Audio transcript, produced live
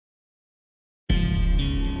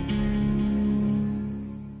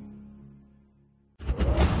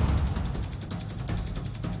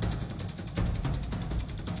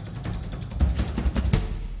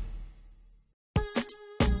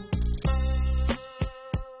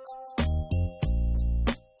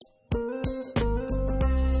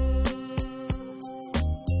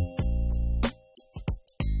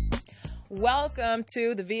Welcome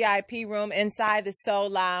to the VIP room inside the Soul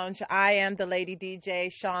Lounge. I am the Lady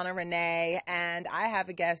DJ, Shauna Renee, and I have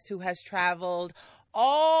a guest who has traveled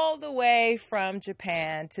all the way from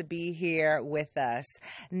Japan to be here with us.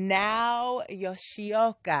 Now,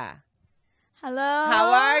 Yoshioka. Hello. How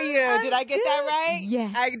are you? Did I get that right?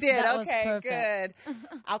 Yes. I did. That Okay, was perfect. good.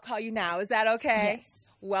 I'll call you now. Is that okay? Yes.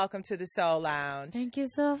 Welcome to the Soul Lounge. Thank you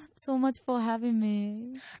so much for having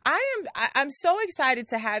me. I'm so excited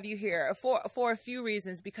to have you here for a few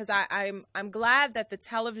reasons, because I'm glad that the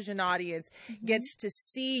television audience gets to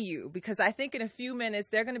see you, because I think in a few minutes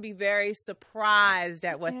they're going to be very surprised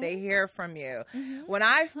at what they hear from you. When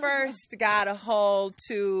I first got a hold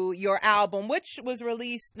to your album, which was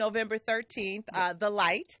released November 13th, The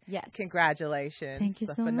Light. Yes. Congratulations. Thank you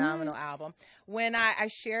it's so a phenomenal much. album. When I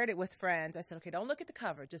shared it with friends, I said, okay, don't look at the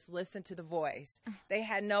cover, just listen to the voice. They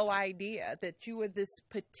had no idea that you were this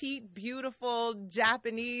petite, beautiful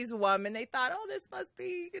Japanese woman. They thought, oh, this must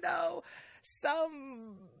be,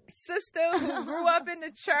 some sister who grew up in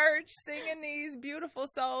the church singing these beautiful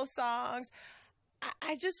soul songs.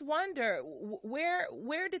 I just wonder,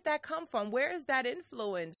 where did that come from? Where is that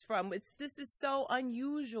influence from? This is so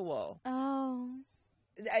unusual. Oh.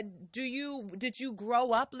 Did you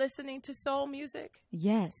grow up listening to soul music?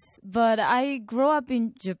 Yes, but I grew up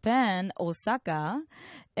in Japan, Osaka,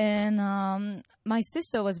 and my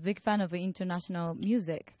sister was a big fan of international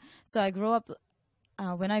music. So I grew up.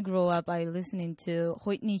 When I grew up, I listening to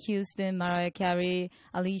Whitney Houston, Mariah Carey,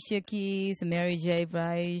 Alicia Keys, Mary J.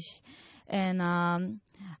 Blige, and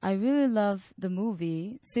I really love the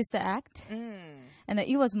movie Sister Act, and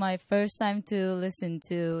it was my first time to listen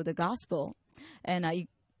to the gospel. And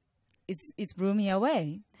it blew me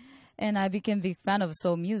away, and I became a big fan of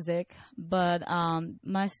soul music. But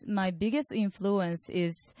my biggest influence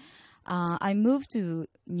is I moved to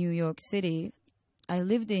New York City. I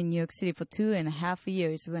lived in New York City for 2.5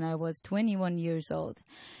 years when I was 21 years old,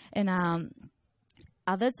 and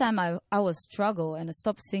at that time I was struggle and I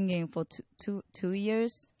stopped singing for two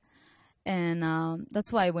years, and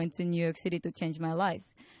that's why I went to New York City to change my life.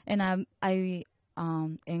 And I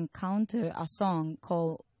encounter a song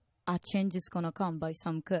called "A Change Is Gonna Come" by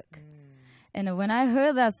Sam Cooke. And when I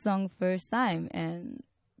heard that song first time, and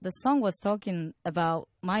the song was talking about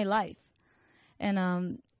my life,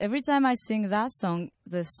 and every time I sing that song,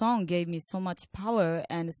 the song gave me so much power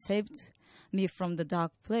and saved me from the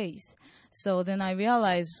dark place. So then I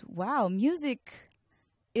realized, wow, music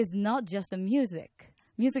is not just a music.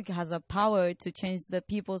 Music has a power to change the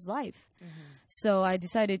people's life. So I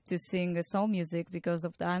decided to sing the soul music because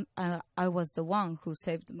of that. I was the one who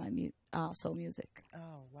saved my soul music.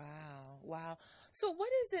 Oh, wow. So what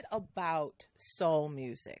is it about soul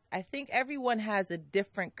music? I think everyone has a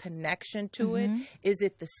different connection to it. Is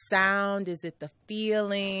it the sound? Is it the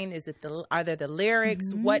feeling? Are there the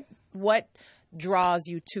lyrics? What draws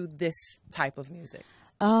you to this type of music?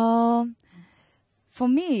 For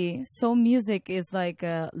me, soul music is like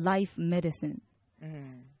a life medicine.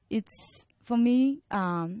 It's, for me,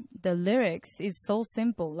 the lyrics is so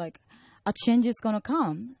simple, like a change is gonna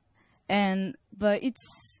come, but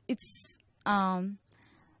it's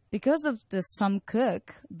because of the Sam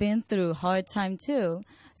Cooke been through hard time too,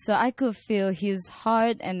 so I could feel his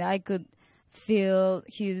heart and I could feel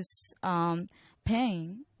his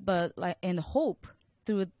pain, but and hope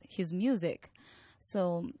through his music.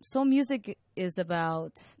 So music is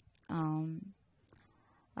about,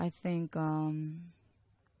 I think,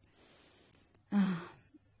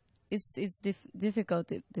 it's difficult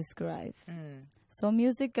to describe. So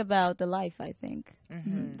music about the life, I think,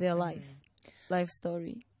 their life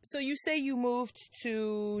story. So you say you moved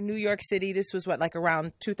to New York City. This was like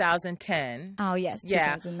around 2010? Oh, yes,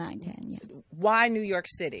 2009, 10, yeah. Why New York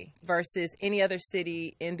City versus any other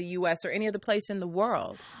city in the U.S. or any other place in the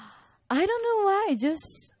world? I don't know why.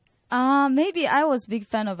 Just maybe I was a big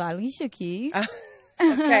fan of Alicia Keys.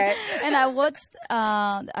 Okay. And I watched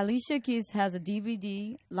Alicia Keys has a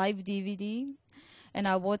DVD, live DVD, and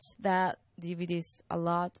I watched that DVDs a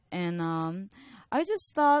lot. And I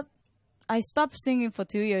just thought, I stopped singing for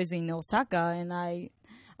 2 years in Osaka, and I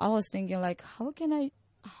was thinking like, how can I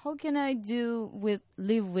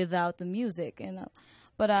live without the music?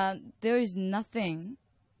 But there is nothing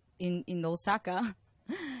in Osaka.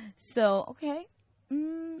 So, okay,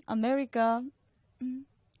 America,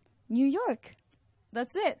 New York.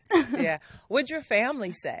 That's it. Yeah. What'd your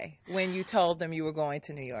family say when you told them you were going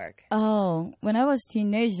to New York? Oh, when I was a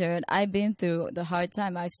teenager, I've been through the hard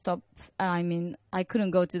time. I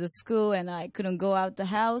couldn't go to the school and I couldn't go out the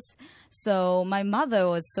house. So my mother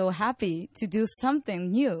was so happy to do something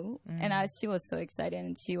new. And she was so excited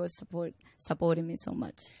and she was supported me so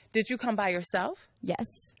much. Did you come by yourself?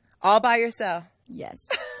 Yes. All by yourself? Yes.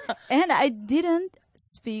 And I didn't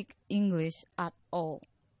speak English at all.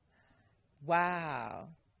 Wow.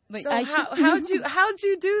 But So how'd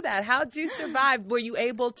you do that? How'd you survive? Were you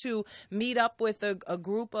able to meet up with a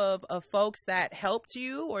group of folks that helped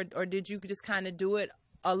you, or did you just kind of do it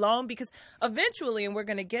alone? Because eventually, and we're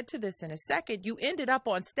going to get to this in a second, you ended up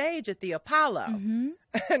on stage at the Apollo. Mm-hmm.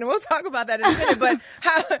 And we'll talk about that in a minute. But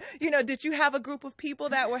how, did you have a group of people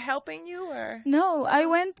that were helping you, or? No, I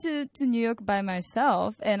went to New York by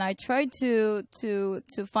myself, and I tried to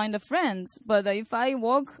find a friend. But if I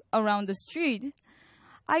walk around the street,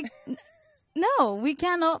 no, we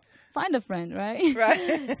cannot find a friend, right?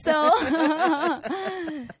 Right. So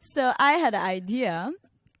I had an idea.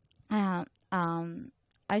 I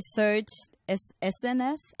searched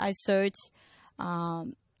SNS. I searched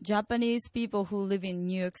Japanese people who live in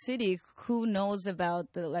New York City who knows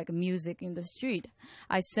about the music in the street.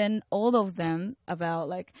 I sent all of them about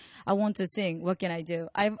I want to sing. What can I do?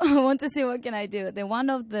 I want to sing. What can I do? Then one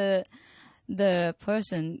of the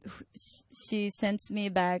person, she sends me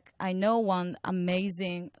back, I know one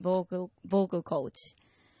amazing vocal coach,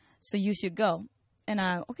 so you should go. And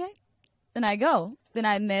then I go. Then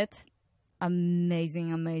I met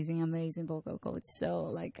amazing vocal coach.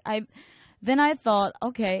 So then I thought,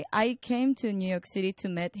 okay, I came to New York City to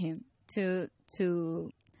meet him.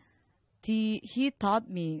 He taught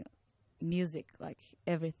me music,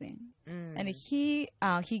 everything, and he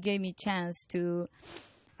gave me chance to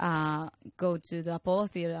go to the Apollo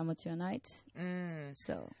Theater Amateur Night.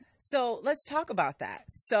 So let's talk about that.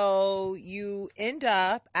 So you end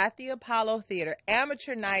up at the Apollo Theater,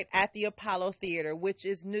 Amateur Night at the Apollo Theater, which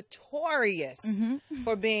is notorious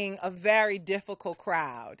for being a very difficult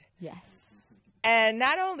crowd. Yes. And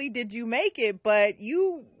not only did you make it, but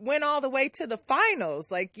you went all the way to the finals.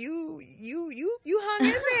 You hung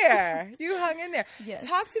in there. You hung in there. Yes.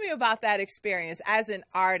 Talk to me about that experience as an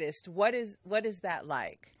artist. What is that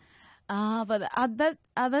like? But at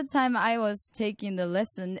that time, I was taking the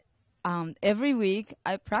lesson every week.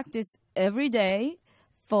 I practiced every day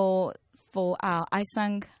I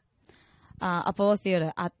sang Apollo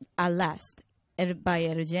Theater at last by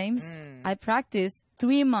Ella James. I practiced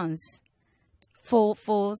 3 months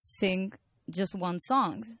for sing just one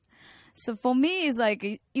song. So for me, it's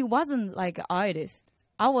it wasn't like an artist.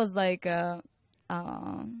 I was like a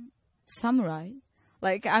samurai.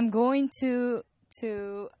 I'm going to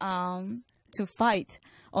fight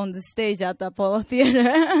on the stage at the Apollo Theater.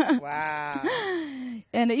 Wow.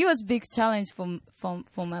 And it was a big challenge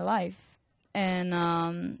for my life.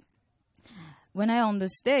 And when I on the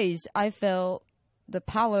stage, I felt the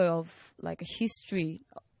power of history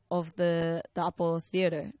of the Apollo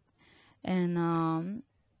Theater. And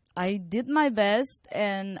I did my best,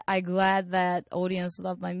 and I'm glad that audience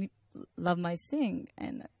love my sing,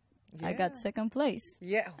 and yeah. I got second place.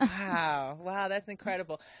 Yeah. Wow, that's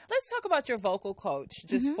incredible. Let's talk about your vocal coach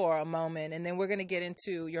just for a moment, and then we're going to get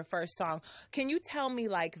into your first song. Can you tell me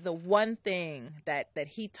the one thing that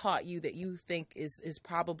he taught you that you think is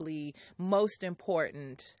probably most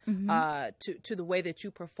important to the way that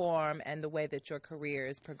you perform and the way that your career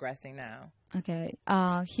is progressing now? Okay.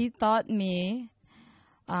 He taught me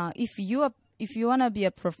if you want to be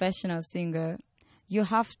a professional singer, you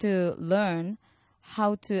have to learn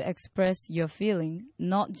how to express your feeling,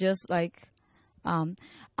 not just I'm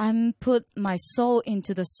put my soul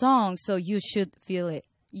into the song, so you should feel it.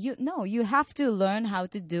 You have to learn how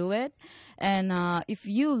to do it, and if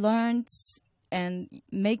you learn and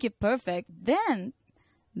make it perfect, then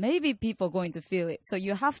maybe people are going to feel it. So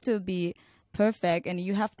you have to be perfect, and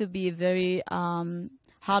you have to be very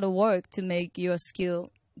hard work to make your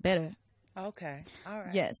skill better. Okay. All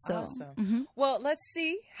right. Yes. So. Awesome. Well, let's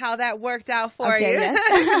see how that worked out for you.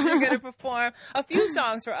 Yes. You're going to perform a few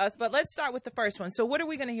songs for us, but let's start with the first one. So what are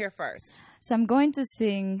we going to hear first? So I'm going to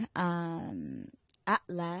sing At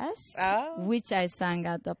Last, which I sang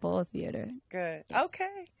at the Apollo Theater. Good. Yes.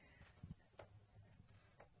 Okay.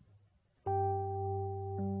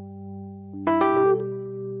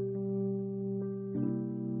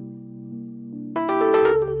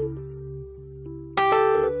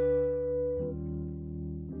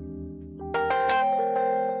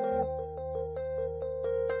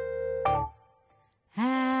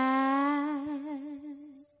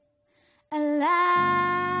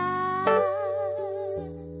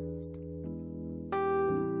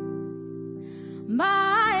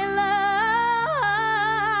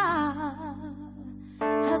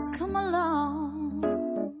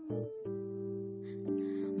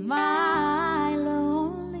 My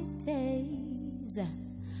lonely days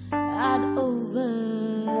are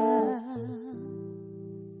over.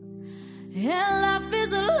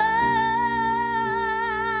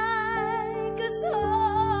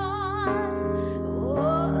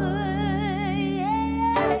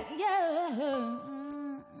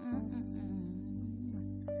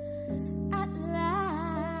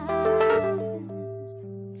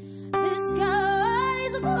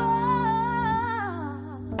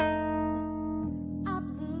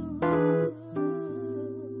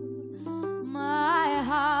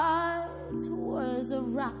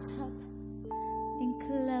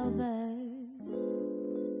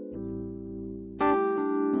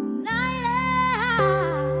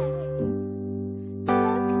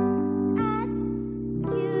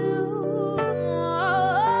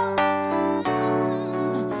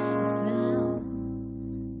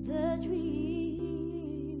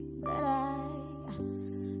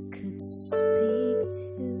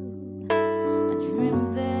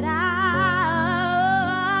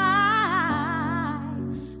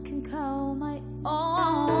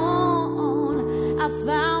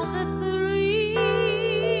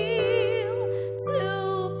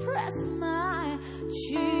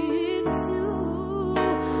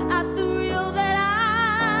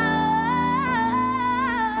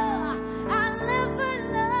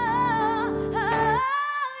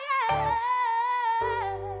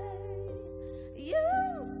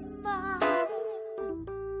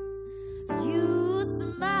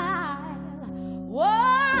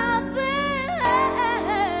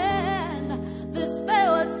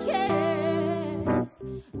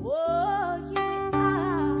 Oh, here we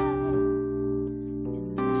are in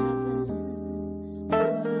heaven.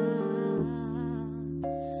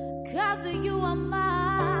 'Cause you are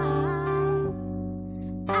mine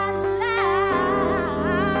at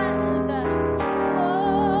last. Oh,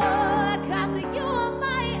 'cause you are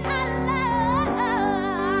mine at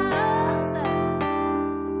last.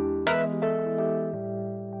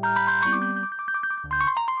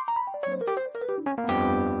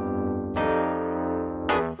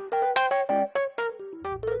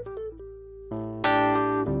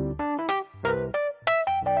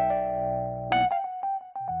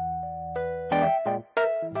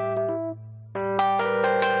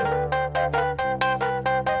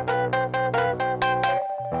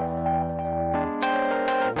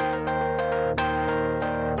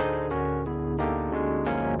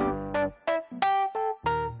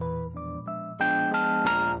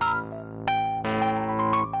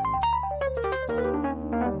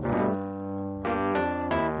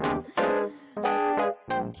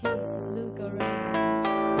 In case Luke already.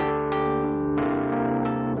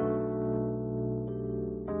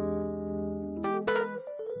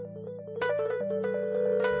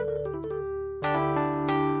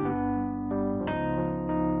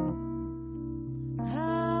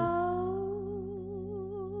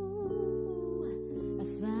 I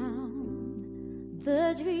found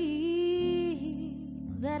the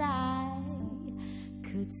dream that I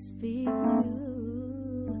could speak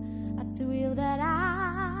to, a thrill that I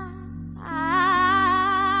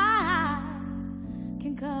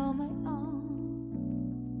can call my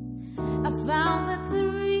own. I found the thrill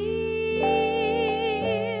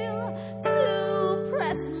to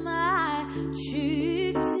press my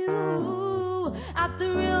cheek to, a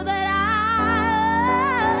thrill that I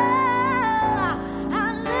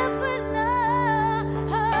never know.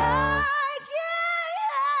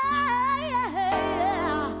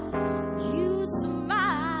 Yeah. You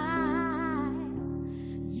smile,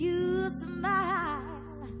 you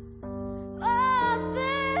smile. Oh,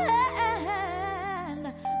 then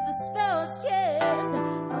the spell's cast.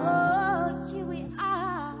 Oh, here we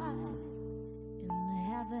are in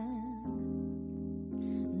heaven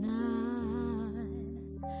now.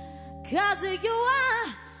 'Cause you are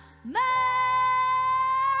mine.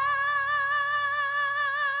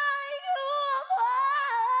 You are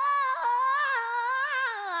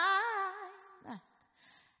mine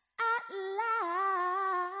at last.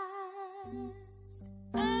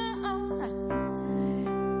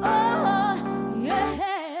 Oh, yeah.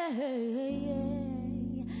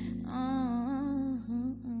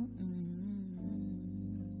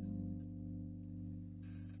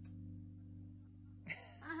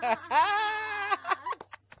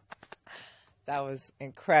 That was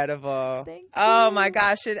incredible. Thank Oh you. my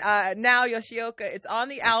gosh. And, now Yoshioka, it's on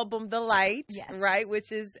the album The Light, Yes. right,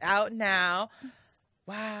 which is out now.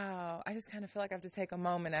 Wow. I just kind of feel like I have to take a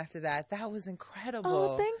moment after that. That was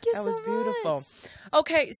incredible. Oh, thank you That so was beautiful. much.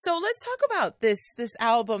 Okay, so let's talk about this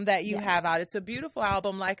album that you Yes. have out. It's a beautiful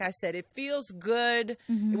album. Like I said, it feels good,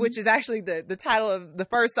 Mhm. which is actually the title of the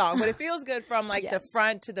first song, but it feels good from like the Yes.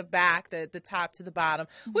 front to the back, the top to the bottom,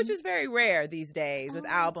 which is very rare these days with Oh.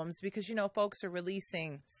 albums because, you know, folks are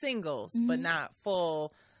releasing singles, but not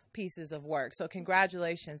full pieces of work. So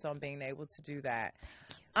congratulations on being able to do that.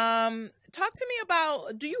 Talk to me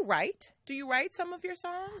about, do you write some of your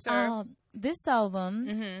songs? Or? This album,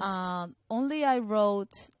 Mhm. only I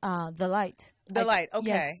wrote The Light. The Light, okay.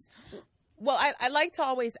 Yes. Well, I like to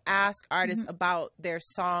always ask artists about their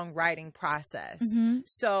songwriting process.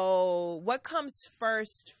 So what comes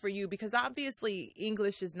first for you? Because obviously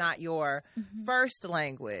English is not your first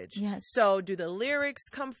language. Yes. So do the lyrics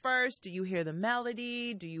come first? Do you hear the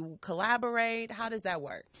melody? Do you collaborate? How does that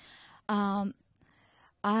work?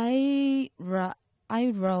 I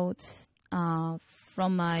wrote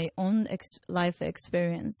from my own life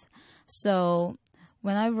experience. So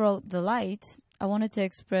when I wrote The Light, I wanted to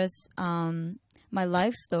express my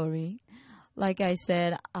life story. Like I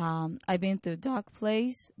said, I've been through a dark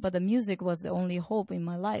place, but the music was the only hope in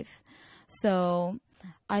my life. So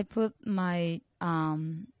I put I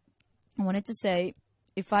wanted to say,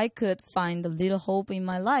 if I could find a little hope in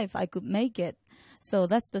my life, I could make it. So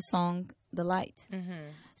that's the song, The Light.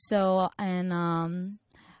 So, and I'm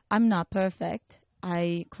not perfect.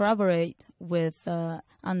 I collaborate with an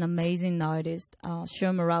amazing artist,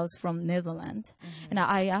 Sherma Rouse from Netherlands, and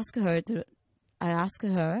I asked her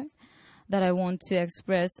that I want to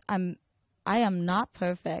express I am not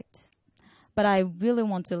perfect, but I really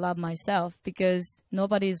want to love myself because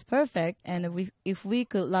nobody is perfect, and if we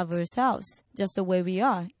could love ourselves just the way we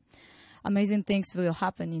are, amazing things will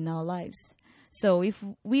happen in our lives. So if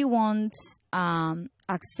we won't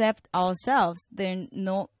accept ourselves, then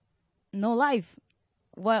no life.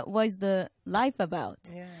 What is the life about?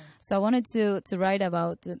 Yeah. So I wanted to write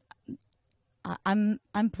about. I'm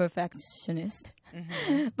perfectionist,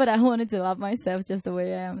 but I wanted to love myself just the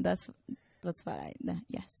way I am. That's what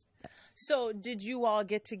yes. So did you all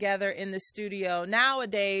get together in the studio?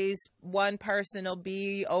 Nowadays, one person will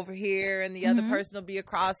be over here and the other person will be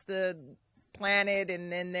across the planet,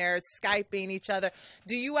 and then they're Skyping each other.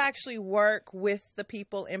 Do you actually work with the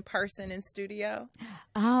people in person in studio?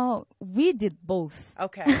 Oh, we did both.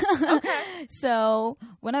 Okay. Okay. So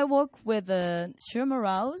when I worked with Sherma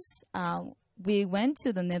Rouse, we went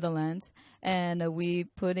to the Netherlands and we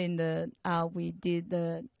put in we did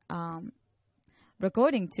the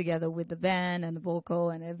recording together with the band and the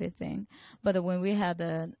vocal and everything. But when we had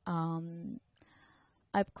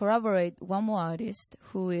I collaborate one more artist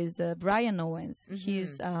who is Brian Owens.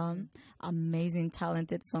 He's amazing,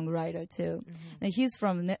 talented songwriter too. And he's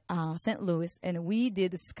from St. Louis, and we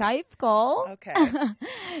did a Skype call. Okay.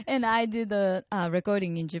 And I did the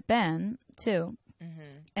recording in Japan too.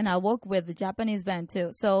 And I work with the Japanese band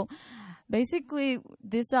too. So basically,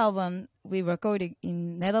 this album we recorded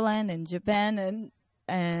in Netherlands and Japan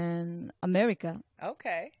and America.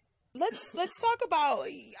 Okay. Let's talk about,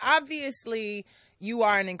 obviously you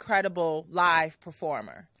are an incredible live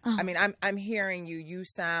performer. I mean, I'm hearing you. You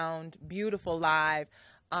sound beautiful live.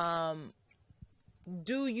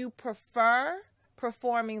 Do you prefer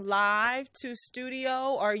performing live to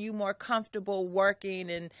studio, or are you more comfortable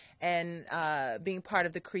working and being part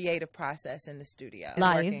of the creative process in the studio?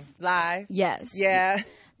 Live. Live? Yes. Yeah.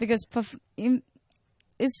 Because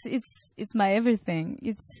it's my everything.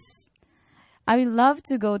 I love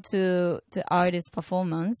to go to artist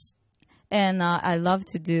performance, and I love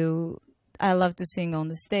to sing on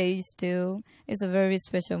the stage too. It's a very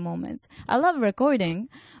special moment. I love recording,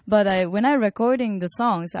 but when I recording the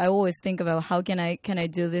songs, I always think about how can I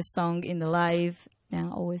do this song in the live. And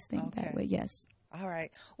I always think that way. Yes. All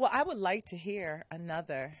right. Well, I would like to hear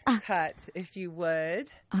another cut, if you would.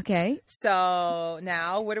 Okay. So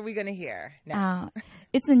now, what are we going to hear now?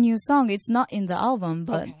 It's a new song. It's not in the album,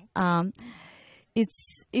 but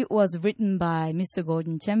it was written by Mr.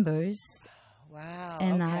 Gordon Chambers. Wow.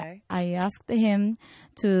 And okay. I asked him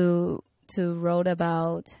to wrote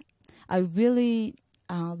about. I really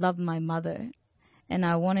love my mother, and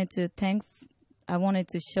I wanted to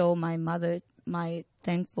show my mother my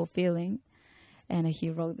thankful feeling, and he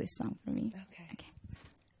wrote this song for me. Okay.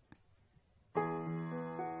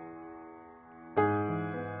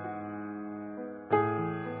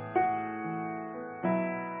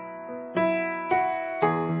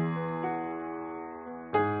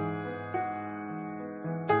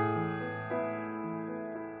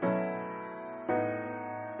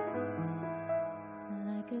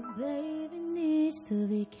 To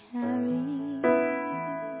be carried,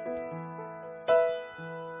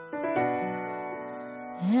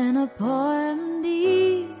 and a poem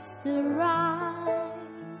needs to write,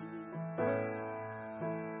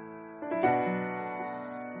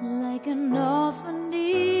 like an orphan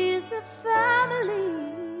needs a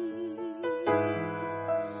family.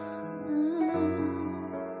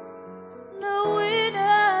 No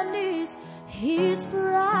winner needs his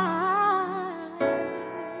bride.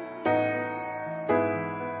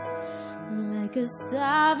 Like a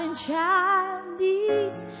starving child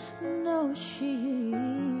needs no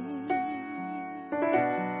shield,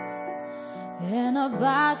 and a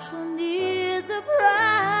bachelor needs a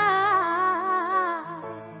bride.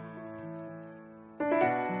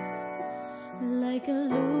 Like a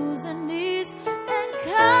loser needs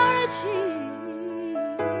encouraging.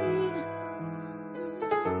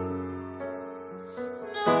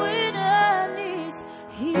 No winner needs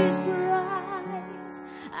his prize.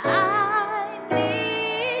 I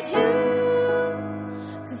need you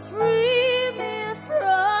to free me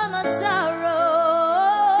from my sorrow.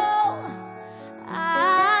 I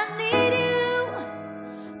need you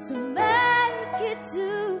to make it to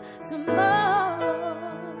tomorrow.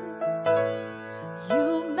 You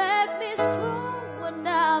make me strong when I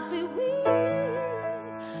feel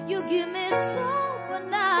weak. You give me soul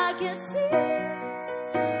when I can see.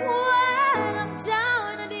 When I'm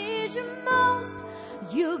down and need you most,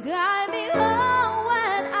 you guide me home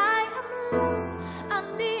when I am lost. I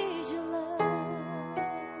need your love.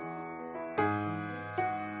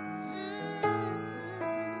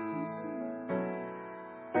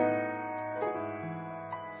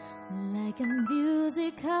 Like a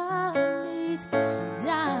musical needs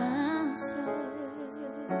dancers,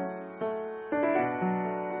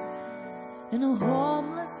 and a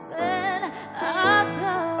homeless man I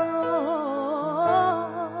go.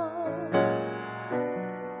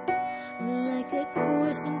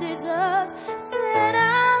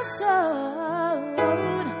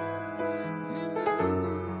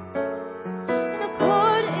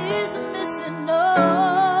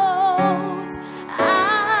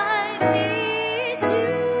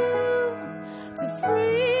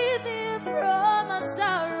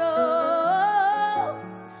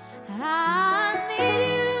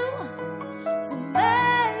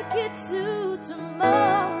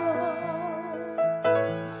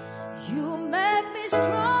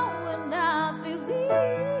 strong when I feel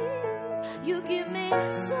weak. You give me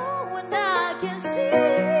soul when I can see.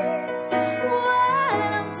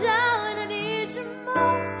 When I'm down and need you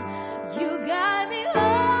most, you guide me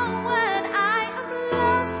home when I am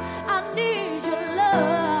lost. I need your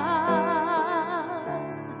love.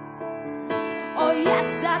 Oh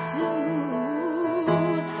yes, I do.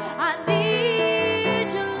 I need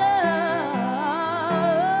your love.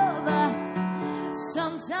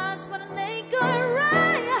 Sometimes when I ain't good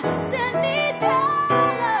right, I still need your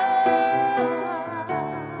love.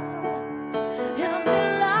 In the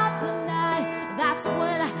middle of the night, that's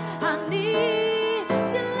when I need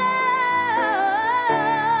your love.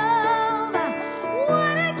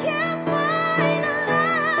 When I can't find a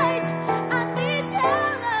light, I need your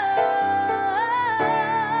love.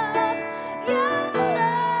 Your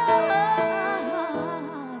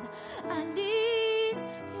love. I need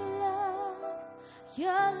your love.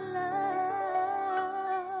 Your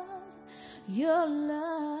love. Your love.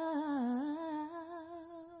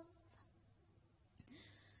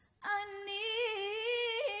 I need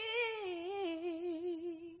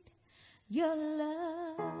your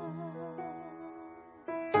love.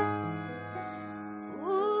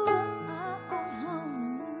 Ooh,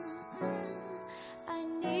 I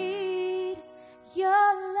need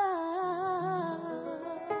your love.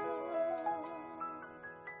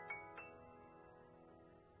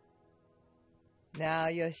 Now,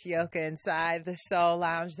 Yoshioka inside the Soul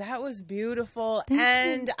Lounge. That was beautiful. Thank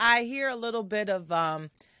and you. I hear a little bit of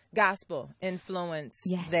gospel influence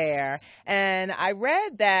Yes. there. And I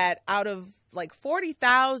read that out of like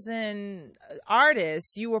 40,000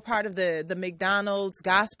 artists, you were part of the McDonald's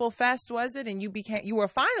Gospel Fest, was it? And you were a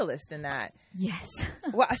finalist in that. Yes.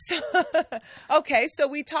 Well, okay, so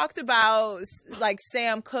we talked about like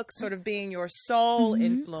Sam Cooke sort of being your soul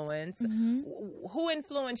influence. Who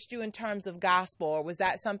influenced you in terms of gospel, or was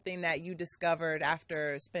that something that you discovered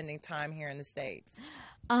after spending time here in the States?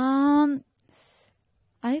 I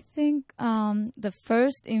think the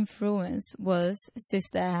first influence was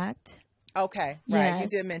Sister Act. Okay, right.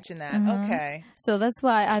 Yes. You did mention that. Mhm. Okay. So that's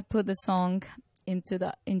why I put the song into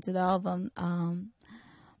the album.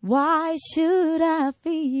 Why should I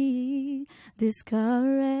be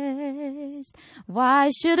discouraged? Why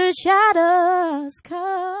should the shadows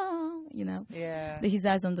come? You know, Yeah. His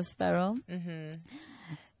Eyes on the Sparrow.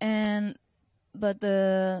 Mm-hmm. But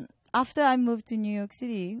after I moved to New York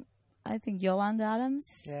City, I think Yolanda Adams.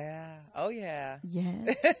 Yeah. Oh, yeah.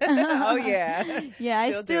 Yes. Oh, yeah. Yeah, I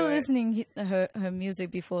She'll still do it. listening her music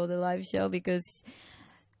before the live show because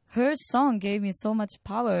her song gave me so much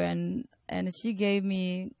power and she gave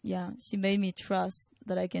me she made me trust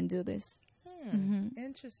that I can do this.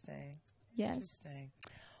 Interesting. Yes. Interesting.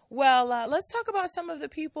 Well, let's talk about some of the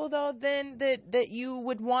people, though, then that you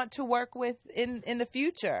would want to work with in the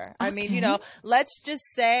future. I mean, let's just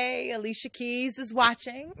say Alicia Keys is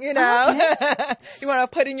watching, you know. You want to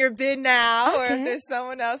put in your bid now, or if there's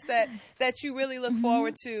someone else that you really look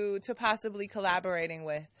forward to possibly collaborating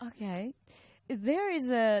with. Okay. There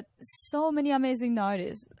is so many amazing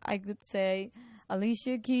artists. I could say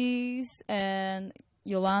Alicia Keys and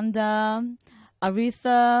Yolanda,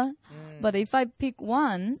 Aretha, but if I pick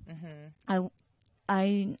one,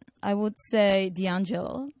 I would say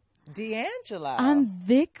D'Angelo. D'Angelo. I'm a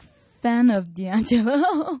big fan of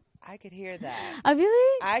D'Angelo. I could hear that.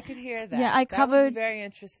 Really? I could hear that. Yeah, I That covered. would be very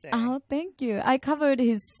interesting. Oh, thank you. I covered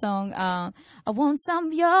his song. I want some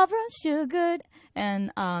of your brown sugar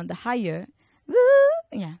and the higher. Woo!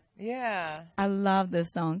 Yeah. Yeah. I love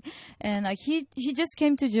this song, and he just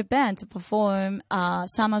came to Japan to perform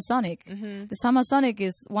Summer Sonic. The Summer Sonic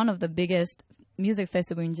is one of the biggest music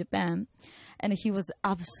festival in Japan, and he was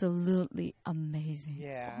absolutely amazing.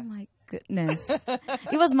 Yeah. Oh my goodness!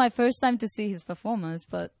 It was my first time to see his performance,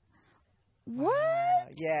 but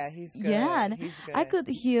what? Yeah, he's good. Yeah, and he's good. I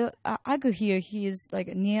could hear his like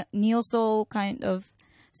a neo soul kind of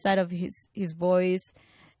side of his voice,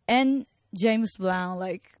 and James Brown,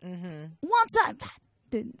 like one time,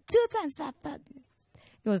 two times,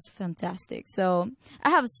 it was fantastic. So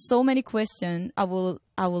I have so many questions. I would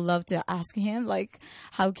love to ask him, like,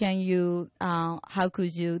 how could you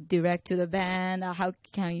direct to the band? How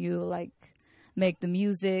can you like make the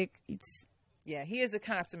music? Yeah, he is a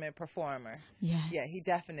consummate performer. Yes. Yeah, he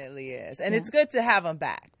definitely is. And it's good to have him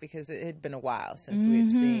back because it had been a while since we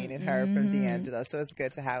had seen and heard from D'Angelo. So it's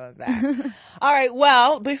good to have him back. All right.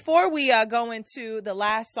 Well, before we go into the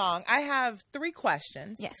last song, I have 3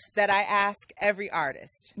 questions that I ask every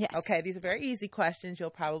artist. Yes. Okay. These are very easy questions.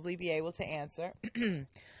 You'll probably be able to answer.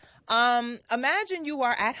 Imagine you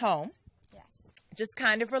are at home. Yes. just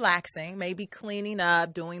kind of relaxing, maybe cleaning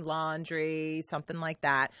up, doing laundry, something like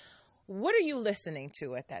that. What are you listening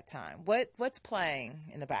to at that time? What's playing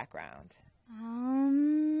in the background?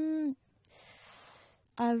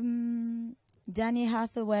 Danny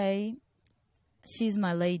Hathaway, She's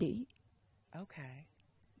My Lady. Okay.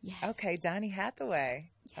 Yes. Okay, Donny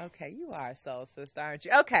Hathaway. Yes. Okay, you are a soul sister, aren't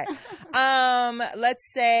you? Okay. Let's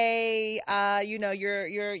say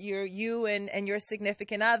you and your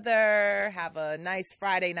significant other have a nice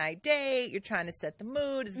Friday night date. You're trying to set the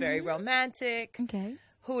mood. It's very romantic. Okay.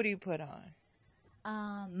 Who do you put on?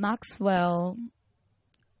 Maxwell,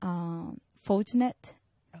 Fortunate.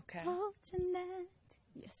 Okay. Fortunate.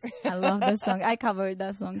 Yes. I love that song. I covered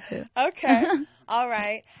that song too. Okay. All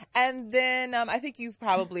right. And then I think you've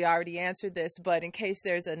probably already answered this, but in case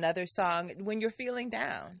there's another song, when you're feeling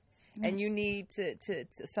down and you need to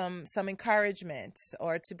some encouragement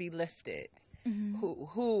or to be lifted, who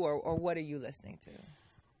or what are you listening to?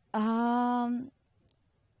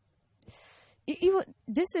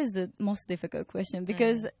 This is the most difficult question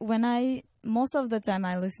because most of the time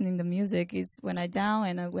I listen to music is when I down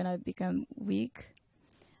and when I become weak,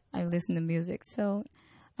 I listen to music. So,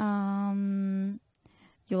 Yolanda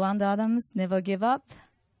Adams, Never Give Up,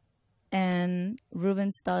 and Ruben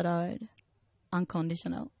Studdard,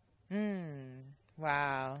 Unconditional.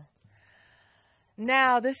 Wow.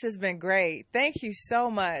 Now, this has been great. Thank you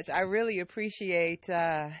so much. I really appreciate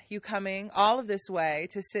you coming all of this way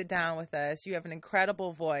to sit down with us. You have an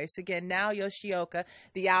incredible voice. Again, now Yoshioka.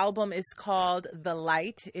 The album is called The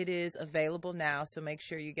Light. It is available now, so make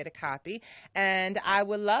sure you get a copy. And I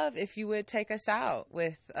would love if you would take us out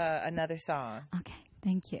with another song. Okay,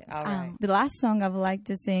 thank you. All right. The last song I would like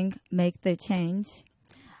to sing, Make the Change.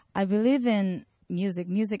 I believe in music.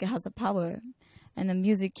 Music has a power. And the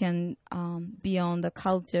music can beyond the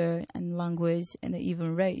culture and language and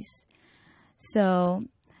even race. So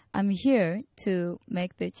I'm here to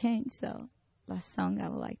make the change. So last song I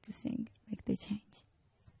would like to sing, Make the Change.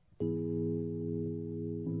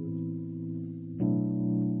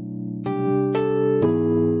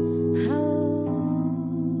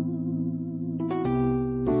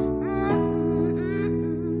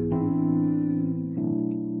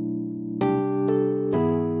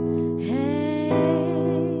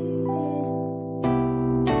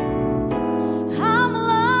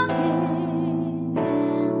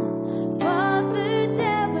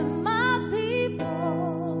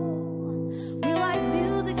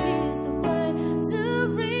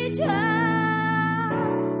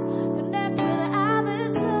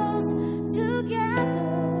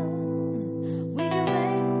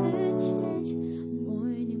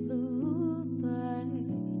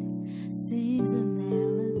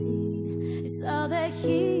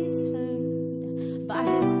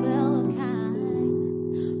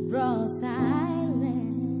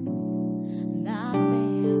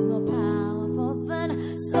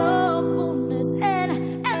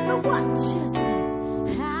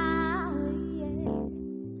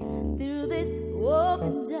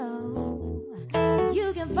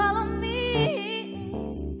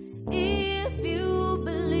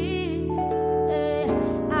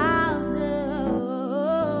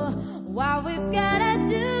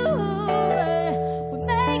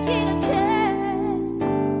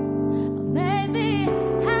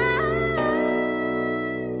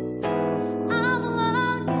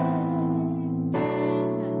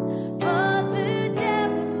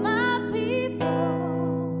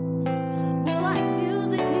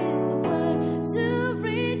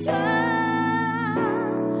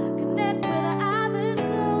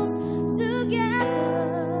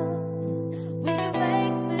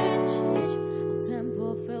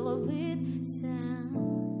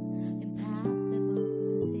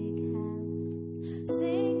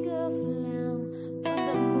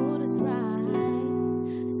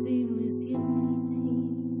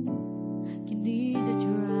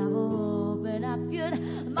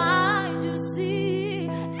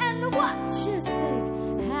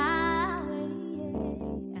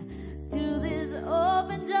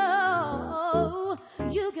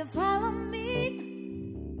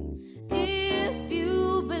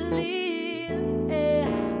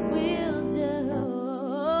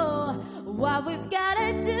 What we've got